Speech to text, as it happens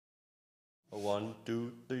1,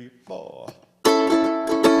 2, 3, 4.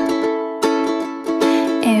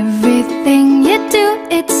 Everything you do,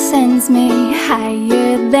 it sends me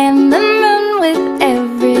higher than the moon. With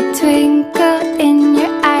every twinkle in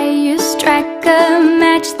your eye, you strike a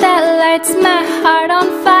match that lights my heart on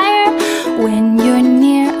fire. When you're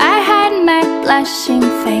near, I hide my blushing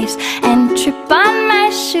face and trip on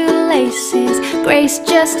my shoelaces. Grace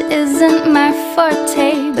just isn't my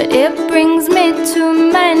forte, but it brings me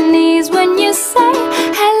to my knees when you say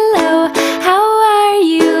hello, how are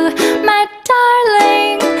you, my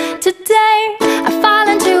darling? Today I fall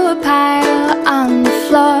into a pile on the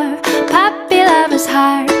floor. Puppy love is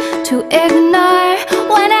hard to ignore.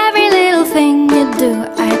 When every little thing you do,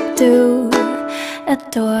 I do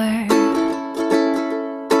adore.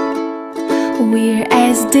 We're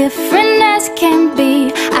as different as can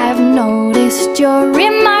be. I've noticed you're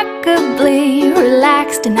remarkably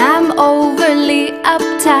relaxed and I'm overly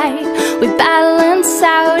uptight. We balance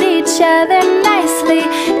out each other nicely.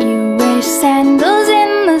 You wear sandals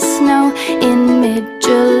in the snow in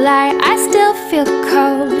mid-July. I still feel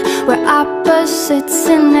cold. We're opposites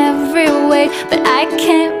in every way, but I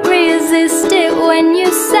can't resist it when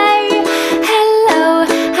you say hello,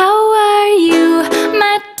 how are you,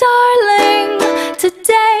 my darling?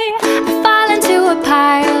 Today I fall into a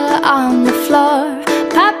pile on the floor.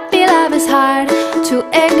 Puppy love is hard to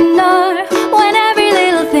ignore. When every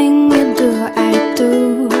little thing you do, I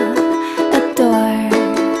do adore.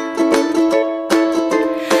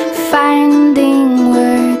 Finding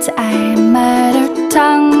words I mutter,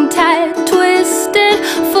 tongue-tied, twisted,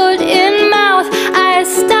 foot in mouth, I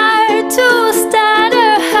start to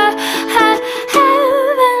stutter.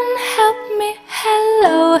 Heaven help me,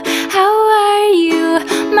 hello, how are you,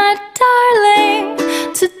 my darling?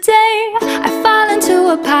 Today I fall into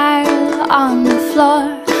a pile on the floor.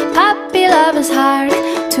 Puppy love is hard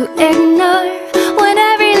to ignore. When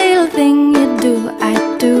every little thing you do, I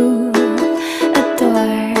do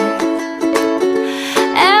adore.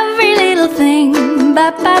 Every little thing,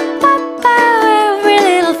 ba ba ba ba. Every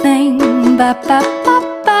little thing, ba ba